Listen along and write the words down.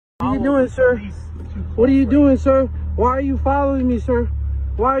are you doing, sir? What are you doing, sir? Why are you following me, sir?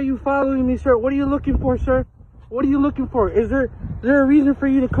 Why are you following me, sir? What are you looking for, sir? What are you looking for? Is there a reason for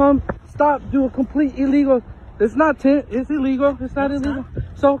you to come, stop, do a complete illegal? It's not tent. It's illegal. It's not illegal.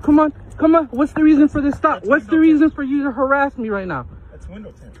 So come on. Come on. What's the reason for this stop? What's the reason for you to harass me right now? That's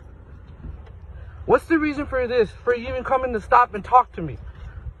window tint. What's the reason for this? For you even coming to stop and talk to me?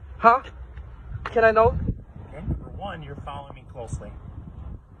 Huh? Can I know? Okay. Number one, you're following me closely.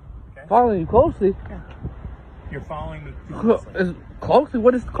 Okay? Following you closely? Yeah. You're following me too closely. Closely?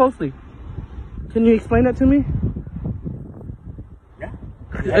 What is closely? Can you explain that to me? Yeah.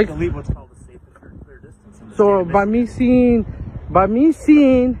 You have to leave what's called a safe and clear distance. So by me seeing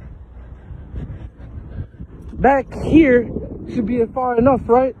back here should be far enough,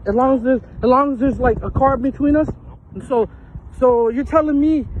 right? As long as there's like a car between us. And so you're telling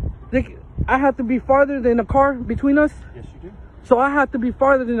me that I have to be farther than a car between us? Yes, you do. So I have to be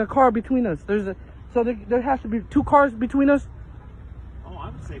farther than a car between us. So there has to be 2 cars between us. Oh, I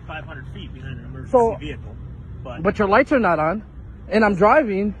would say 500 feet behind an emergency vehicle. But your lights are not on, and I'm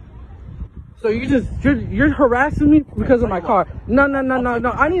driving. So you're harassing me because of my car. No.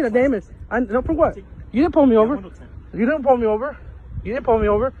 I need a damage. No, for what? You didn't pull me over. You didn't pull me over. You didn't pull me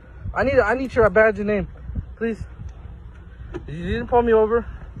over. I need your badge and name, please. You didn't pull me over.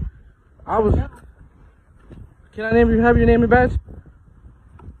 Can I have your name and badge?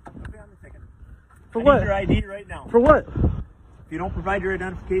 For what? I need your ID right now. For what? If you don't provide your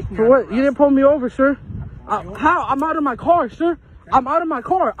identification, for what? You didn't pull me over, sir. How? I'm out of my car, sir. I'm out of my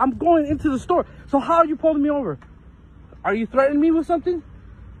car. I'm going into the store. So how are you pulling me over? Are you threatening me with something?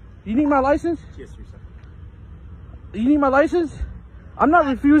 You need my license? Yes, sir. You need my license? I'm not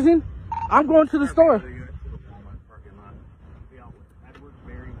refusing. I'm going to the store.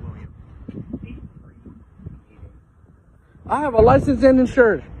 I have a license and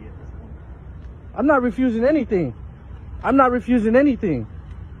insured. I'm not refusing anything. I'm not refusing anything.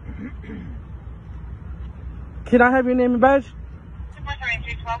 Can I have your name and badge?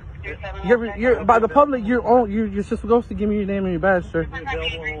 You're by the public. You're supposed to give me your name and your badge, sir.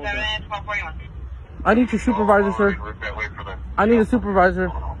 I need your supervisor, sir. I need a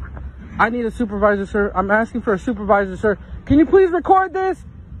supervisor. I need a supervisor, sir. I'm asking for a supervisor, sir. Can you please record this?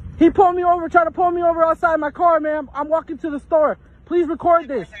 He pulled me over, tried to pull me over outside my car, ma'am. I'm walking to the store. Please record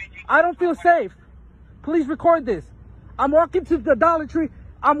this. I don't feel safe. Please record this. I'm walking to the Dollar Tree.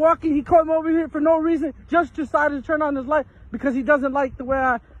 I'm walking. He called me over here for no reason. Just decided to turn on his light because he doesn't like the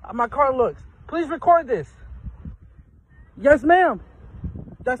way my car looks. Please record this. Yes, ma'am.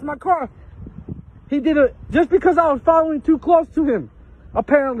 That's my car. He did it just because I was following too close to him.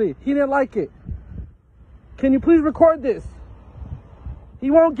 Apparently, he didn't like it. Can you please record this? He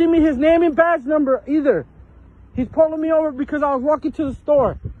won't give me his name and badge number either. He's pulling me over because I was walking to the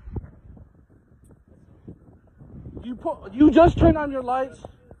store. You just turned on your lights.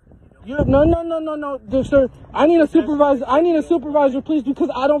 No, sir. I need a supervisor. I need a supervisor, please, because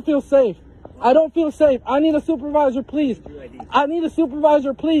I don't feel safe. I don't feel safe. I need a supervisor, please. I need a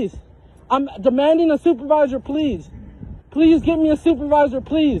supervisor, please. I'm demanding a supervisor, please. Please give me a supervisor,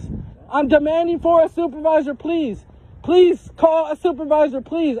 please. I'm demanding for a supervisor, please. Please call a supervisor,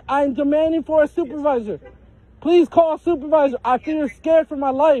 please. I'm demanding for a supervisor. Please call a supervisor. I feel scared for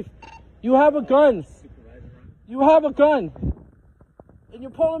my life. You have a gun. You have a gun. And you're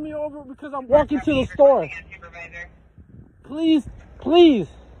pulling me over because I'm walking to the store. Please, please,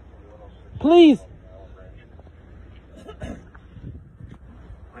 please.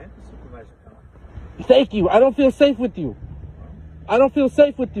 Thank you. I don't feel safe with you. I don't feel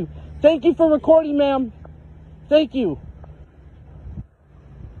safe with you. Thank you for recording, ma'am. Thank you.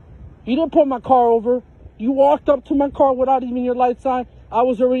 You didn't pull my car over. You walked up to my car without even your lights on.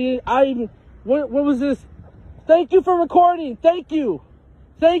 What was this? Thank you for recording. Thank you.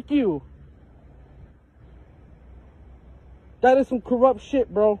 Thank you. That is some corrupt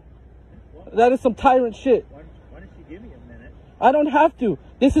shit, bro. That is some tyrant shit. Why don't you give me a minute? I don't have to.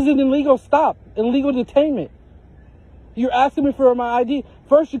 This is an illegal stop, illegal detainment. You're asking me for my ID.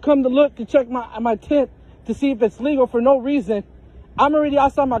 First, you come to look to check my tent to see if it's legal for no reason. I'm already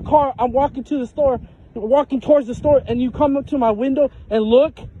outside my car. I'm walking to the store, walking towards the store, and you come up to my window and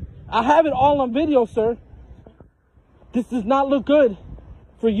look. I have it all on video, sir. This does not look good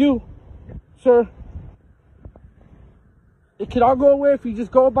for you, sir. It could all go away if you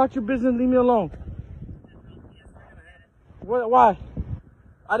just go about your business and leave me alone. Why?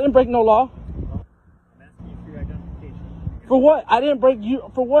 I didn't break no law. I'm asking you for your identification. For what? I didn't break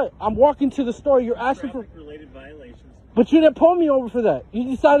you. For what? I'm walking to the store. You're asking for related violations. But you didn't pull me over for that. You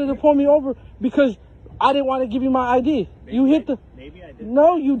decided to pull me over because I didn't want to give you my ID. Maybe Maybe I did.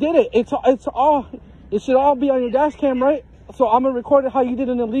 No, you did it. It should all be on your dash cam, right? So I'm gonna record it how you did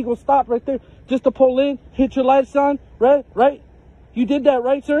an illegal stop right there, just to pull in, hit your lights on, right? Right? You did that,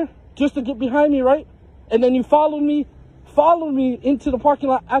 right, sir? Just to get behind me, right? And then you followed me into the parking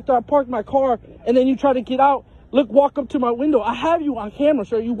lot after I parked my car, and then you try to get out. Look, walk up to my window. I have you on camera,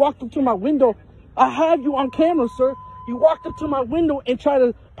 sir. You walked up to my window. I have you on camera, sir. You walked up to my window and tried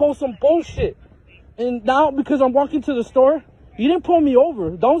to pull some bullshit. And now, because I'm walking to the store, you didn't pull me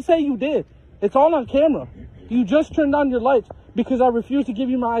over. Don't say you did. It's all on camera. You just turned on your lights because I refused to give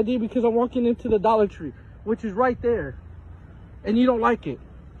you my ID because I'm walking into the Dollar Tree, which is right there. And you don't like it.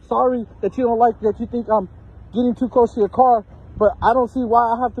 Sorry that you don't like that. You think I'm getting too close to your car, but I don't see why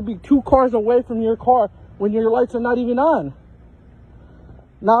I have to be 2 cars away from your car when your lights are not even on.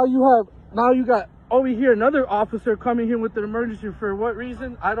 Now you got over here another officer coming here with an emergency. For what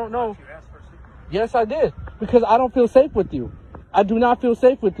reason? I don't know. Yes, I did. Because I don't feel safe with you. I do not feel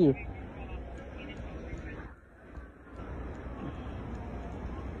safe with you.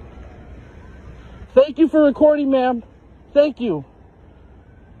 Thank you for recording, ma'am. Thank you.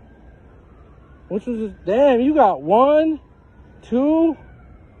 Which was this? Damn, you got 1, 2,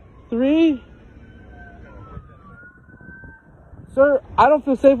 3. Sir, I don't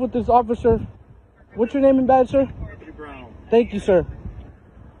feel safe with this officer. What's your name and badge, sir? Brown. Thank you, sir.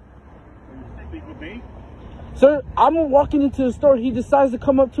 Speak with me? Sir, I'm walking into the store. He decides to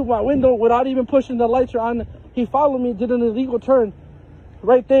come up to my window without even pushing the lights on. He followed me, did an illegal turn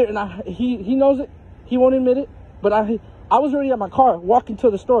right there, and he knows it. He won't admit it, but I was already at my car walking to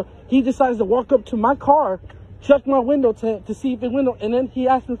the store. He decides to walk up to my car, check my window to see if it window, and then he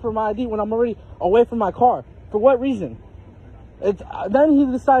asked me for my ID when I'm already away from my car. For what reason? Then he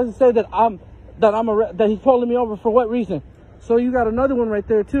decides to say that he's pulling me over. For what reason? So you got another one right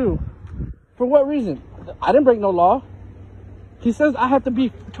there too. For what reason? I didn't break no law. He says I have to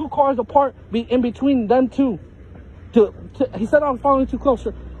be 2 cars apart, be in between them two. He said I was following too close,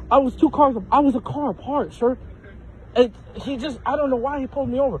 sir. I was a car apart, sir. And I don't know why he pulled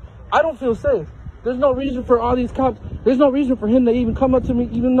me over. I don't feel safe. There's no reason for all these cops. There's no reason for him to even come up to me,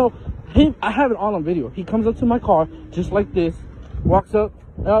 even though I have it all on video. He comes up to my car just like this, walks up,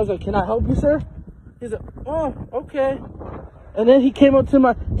 and I was like, "Can I help you, sir?" He's like, "Oh, okay." And then he came up to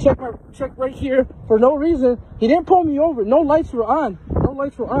my check right here for no reason. He didn't pull me over. No lights were on. No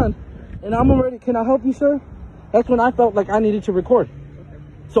lights were on. And I'm already, "Can I help you, sir?" That's when I felt like I needed to record.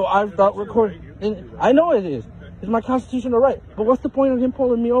 So I felt recording. And I know it is. It's my constitutional right. But what's the point of him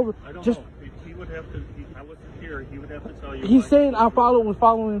pulling me over? I don't know. He would have to, I wasn't here. He would have to tell you. He's saying I was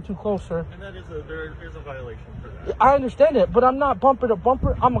following him too close, sir. And that is there is a violation for that. I understand it, but I'm not bumper to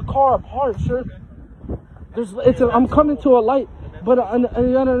bumper. I'm a car apart, sir. I'm coming to a light, but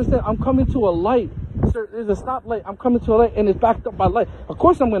you gotta understand, I'm coming to a light. Sir, there's a stoplight. I'm coming to a light, and it's backed up by light. Of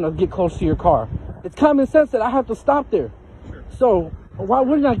course I'm going to get close to your car. It's common sense that I have to stop there. Sure. So why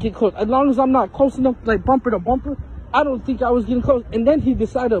wouldn't I get close? As long as I'm not close enough, like bumper to bumper, I don't think I was getting close. And then he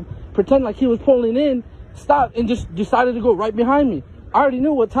decided to pretend like he was pulling in, stopped, and just decided to go right behind me. I already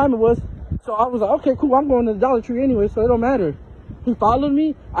knew what time it was, so I was like, okay, cool, I'm going to the Dollar Tree anyway, so it don't matter. He followed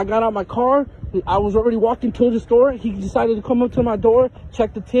me. I got out my car. I was already walking to the store. He decided to come up to my door,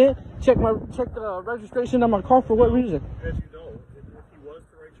 check the tint, check the registration on my car. For what reason? As you know, if he was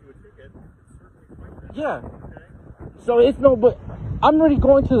to write you a ticket, it's certainly fine. Yeah. Okay? So it's no, but I'm already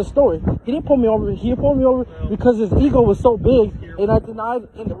going to the store. He didn't pull me over. He pulled me over because his ego was so big, and I denied.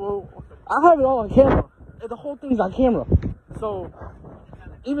 And I have it all on camera. And the whole thing's on camera. So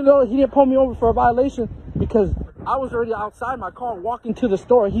even though he didn't pull me over for a violation, because I was already outside my car walking to the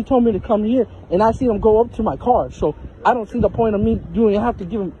store, he told me to come here, and I see him go up to my car. So I don't see the point of me doing. I have to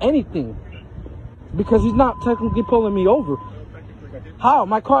give him anything because he's not technically pulling me over. How?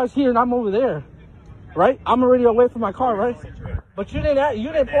 My car's here and I'm over there, right? I'm already away from my car, right? But you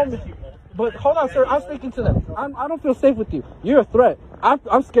didn't pull me. But hold on, sir. I'm speaking to them. I don't feel safe with you. You're a threat.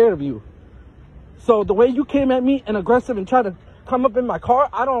 I'm scared of you. So the way you came at me and aggressive and tried to come up in my car,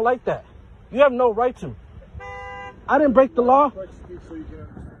 I don't like that. You have no right to. I didn't break the law. So you can understand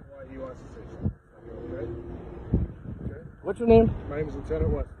why he wants to say something. Okay? What's your name? My name is Lieutenant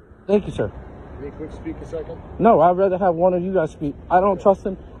West. Thank you, sir. Can you quick speak a second? No, I'd rather have one of you guys speak. I don't trust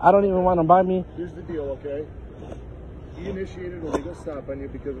him. I don't even want him by me. Here's the deal, okay? He initiated a legal stop on you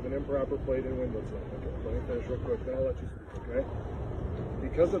because of an improper plate and window tint. Okay, let me finish real quick, then I'll let you speak, okay?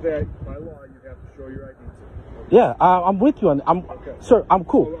 Because of that, by law, you have to show your ID. Okay? Yeah, I'm with you on okay. Sir, I'm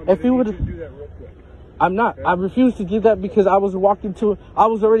cool. So if you would do that real quick. I'm not. Okay? I refuse to give that because I was walking to.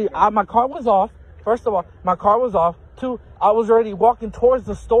 My car was off. First of all, my car was off. Two, I was already walking towards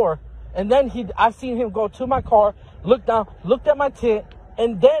the store, and then I seen him go to my car, looked down, looked at my tint,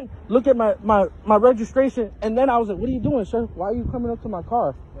 and then looked at my registration, and then I was like, what are you doing, sir? Why are you coming up to my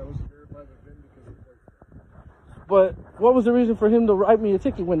car? That was verified the VIN because of the But what was the reason for him to write me a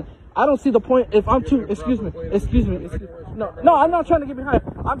ticket when I don't see the point if I'm too, excuse me. No, I'm not trying to get behind.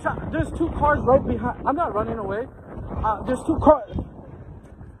 There's 2 cars right behind. I'm not running away. There's 2 cars.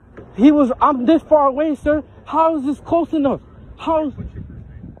 I'm this far away, sir. How is this close enough?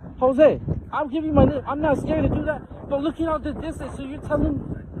 Jose, I'll give you my name. I'm not scared to do that. But look at all the distance. So you're telling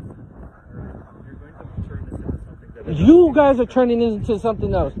me. You guys are turning this into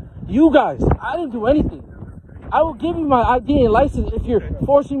something else. You guys. I didn't do anything. I will give you my ID and license if you're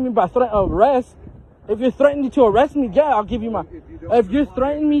forcing me by threat of arrest. If you're threatening to arrest me, yeah, I'll give you my... If you're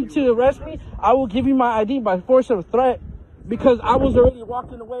threatening me to arrest me, I will give you my ID by force of threat because I was already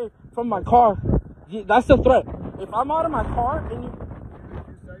walking away from my car. That's a threat. If I'm out of my car and you...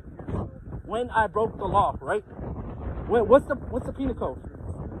 When I broke the law, right? What's the penal code?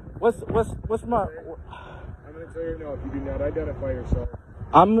 What's my... I'm going to tell you now, if you do not identify yourself...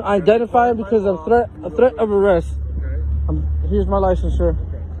 I'm identifying because of a threat of arrest. Okay. Here's my license, sir.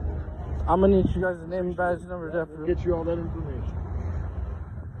 Okay. I'm gonna need you guys' name and badge number. Get you all that information.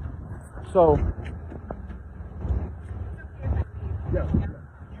 So. Yeah.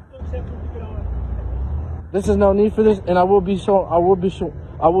 This is no need for this, and I will be showing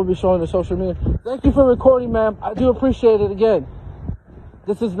the social media. Thank you for recording, ma'am. I do appreciate it again.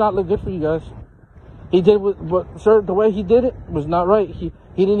 This does not look good for you guys. He did what, sir, the way he did it was not right. He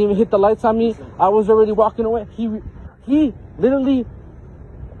didn't even hit the lights on me. I was already walking away. He literally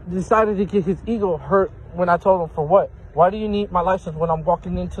decided to get his ego hurt when I told him, for what? Why do you need my license when I'm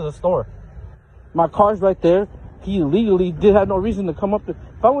walking into the store? My car's right there. He illegally had no reason to come up there.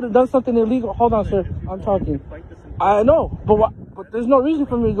 If I would have done something illegal, hold on, sir, I'm talking. I know, but there's no reason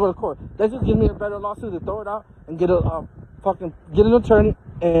for me to go to court. They just give me a better lawsuit to throw it out and get an attorney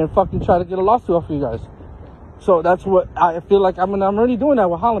and fucking try to get a lawsuit off of you guys. So that's what I feel like. I'm already doing that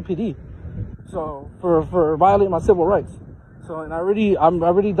with Holland PD. So for violating my civil rights. So I'm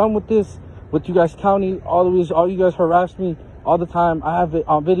already done with this with you guys county. All you guys harass me all the time. I have it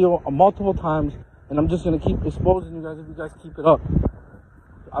on video multiple times, and I'm just gonna keep exposing you guys if you guys keep it up.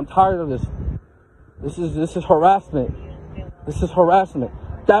 I'm tired of this. This is harassment. This is harassment.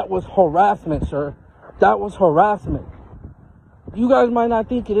 That was harassment, sir. That was harassment. You guys might not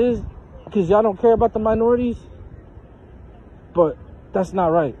think it is because y'all don't care about the minorities, but that's not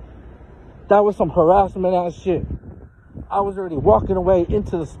right. That was some harassment ass shit. I was already walking away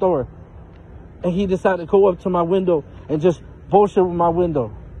into the store, and he decided to go up to my window and just bullshit with my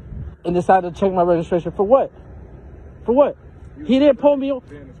window and decided to check my registration. For what? For what? He didn't pull me over.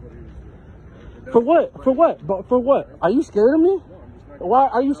 For what? For what? But for what? Are you scared of me? Why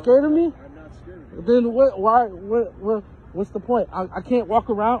are you scared of me? I'm not scared of you. Then what? Why? What's the point? I can't walk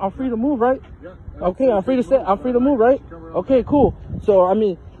around. I'm free to move, right? Yeah. Okay, I'm free to sit. I'm free to move, right? Okay, cool. So I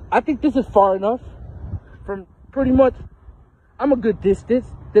mean, I think this is far enough from pretty much. I'm a good distance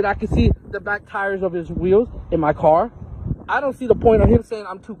that I can see the back tires of his wheels in my car. I don't see the point of him saying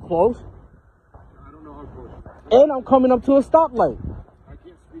I'm too close. I don't know how close. And I'm coming up to a stoplight. I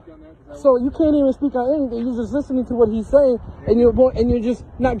can't speak on that. So you can't even speak on anything. You're just listening to what he's saying, and you're just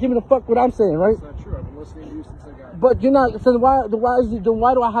not giving a fuck what I'm saying, right? That's not true. I've been listening to you since I got here. But you're not. So why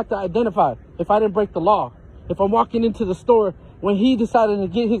do I have to identify if I didn't break the law? If I'm walking into the store when he decided to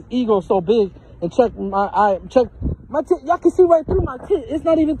get his ego so big and check my tint. Y'all can see right through my tint. It's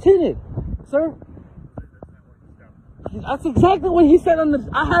not even tinted, sir. That's exactly what he said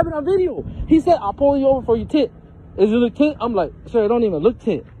I have it on video. He said, I'll pull you over for your tint. Is it look tint? I'm like, sir, it don't even look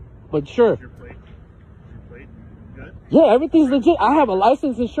tint. But sure. Is your plate good? Yeah, everything's legit. I have a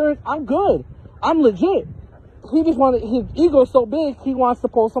license, insurance. I'm good. I'm legit. He just wanted, his ego so big, he wants to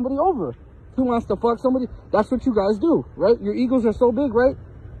pull somebody over. He wants to fuck somebody. That's what you guys do, right? Your egos are so big, right?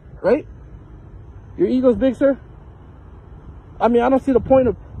 Right? Your ego's big, sir? I mean, I don't see the point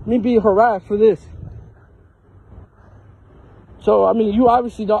of me being harassed for this. So, I mean, you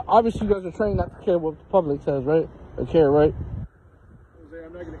obviously you guys are trained not to care what the public says, right? Or care, right? Jose,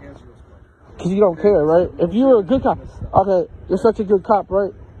 I'm not going to answer this question. Because you don't care, right? If you were a good cop, okay, you're such a good cop,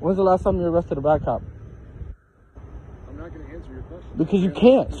 right? When's the last time you arrested a bad cop? I'm not going to answer your question. Because you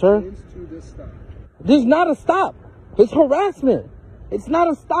can't, sir. This is not a stop. It's harassment. It's not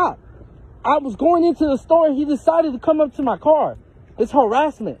a stop. I was going into the store and he decided to come up to my car. It's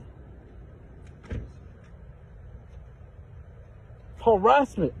harassment.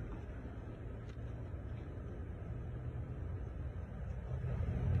 Harassment.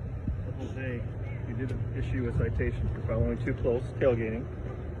 Jose, you did issue a citation for following too close tailgating.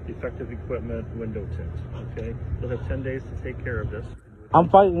 defective equipment, window tint. Okay, you'll have 10 days to take care of this. I'm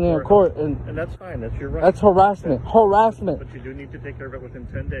fighting in court, and that's fine. That's your right. That's harassment. Okay. Harassment. But you do need to take care of it within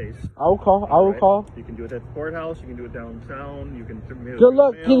 10 days. I will call. I will call. You can do it at the courthouse. You can do it downtown. You can. Good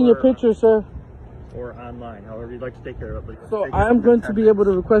luck getting your picture, sir. Or online, however you'd like to take care of it. So I am going to be able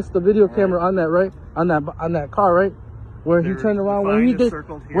to request the video camera on that, right? On that car, right? Where he turned around when he did.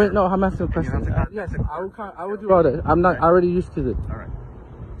 Wait, no, I'm asking a question. Yes, I will do all that. I'm not already used to it. All right.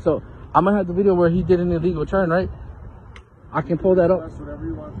 So I'm gonna have the video where he did an illegal turn, right? I can pull that up. Whatever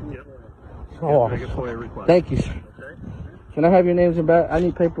you want from Oh, thank you, sir. Can I have your names and back? I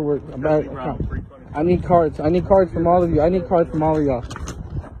need paperwork about account. I need cards. I need cards from all of you. I need cards from all of y'all.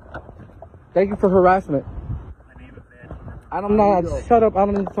 Thank you for harassment. I'm not. Shut up. I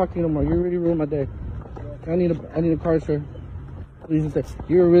don't need to talk to you no more. You already ruined my day. I need a card, sir. Please and say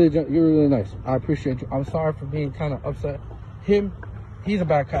you're really nice. I appreciate you. I'm sorry for being kind of upset. He's a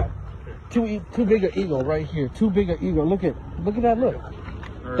bad cop. Too big an ego right here. Too big an ego. Look at that look.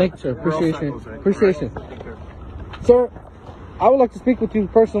 Right. Thank you, sir. Appreciation. Sir, I would like to speak with you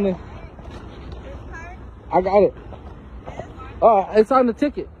personally. I got it. It's on the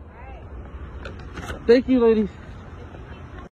ticket. Thank you, ladies.